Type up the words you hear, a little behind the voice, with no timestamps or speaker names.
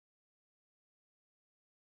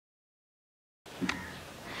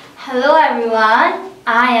Hello everyone,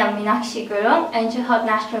 I am Minakshi Gurung, Angel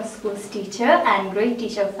National School's teacher and grade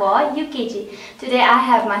teacher for UKG. Today I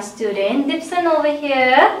have my student Dipson over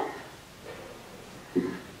here.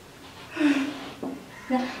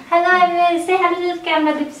 Hello everyone, say hello to the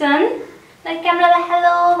camera, Dipson. The camera,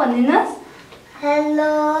 hello, Vandinas.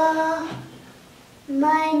 Hello,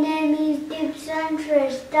 my name is Dipson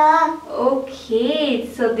Shrestha. Okay,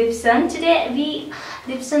 so Dipson, today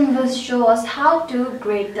Dipson will show us how to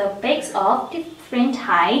grade the pegs of different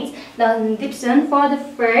heights. Then Dipson, for the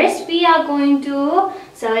first, we are going to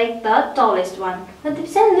select the tallest one. Now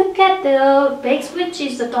Dipson, look at the pegs, which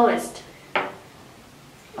is the tallest.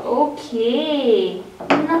 Okay.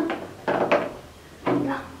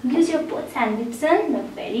 Now use your both hands, Dipson.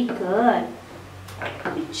 Very good.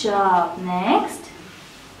 Good job. Next.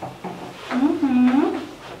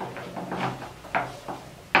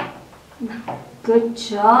 Good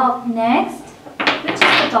job. Next, which is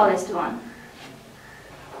the tallest one?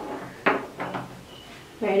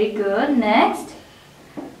 Very good. Next.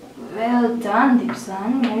 Well done,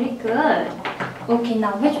 Dipson. Very good. Okay,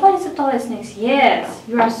 now which one is the tallest next? Yes,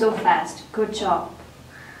 you are so fast. Good job.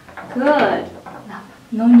 Good. Now,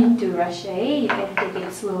 no need to rush, eh? You can take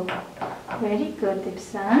it slow. Very good,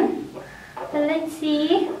 Dipson. So let's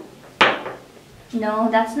see. No,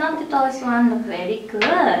 that's not the tallest one. Very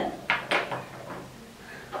good.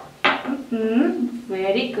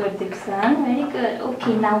 Very good, Dipson. Very good.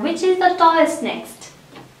 Okay, now which is the tallest next?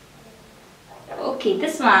 Okay,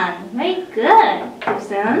 this one. Very good,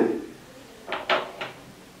 Dipson.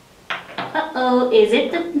 Uh-oh, is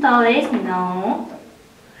it the tallest? No.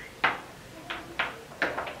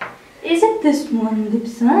 Is it this one,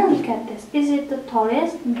 Dipson? Look at this. Is it the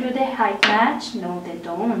tallest? Do they height match? No, they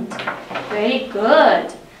don't. Very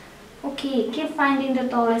good. Okay, keep finding the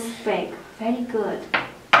tallest peg. Very good.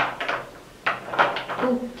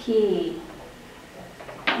 Okay.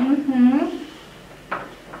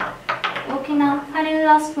 Okay, now finding the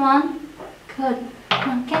last one. Good.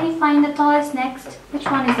 Now, can you find the tallest next? Which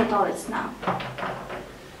one is the tallest now?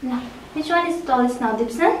 Now, which one is the tallest now,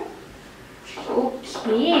 Dipson?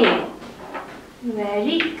 Okay.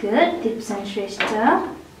 Very good, Dipson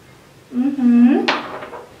Shrestha.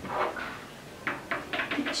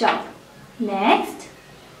 Good job. Next.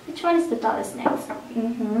 Which one is the tallest next?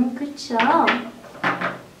 Good job.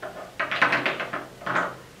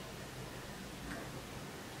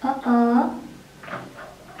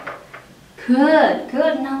 Good,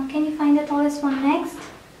 good. Now can you find the tallest one next?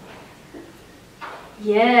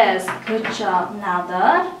 Yes, good job. Now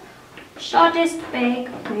the shortest peg.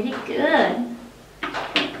 Very good.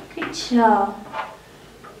 Good job.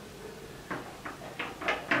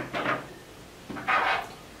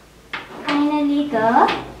 Finally the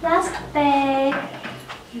last peg.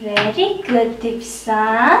 Very good,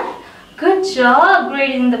 Dipson. Good job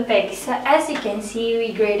grading the pegs. So as you can see,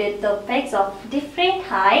 we graded the pegs of different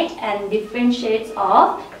height and different shades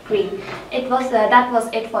of green. That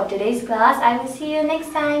was it for today's class. I will see you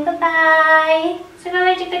next time. Bye bye. So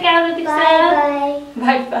bye bye. Check the camera, Dipson. Bye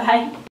bye. Bye bye.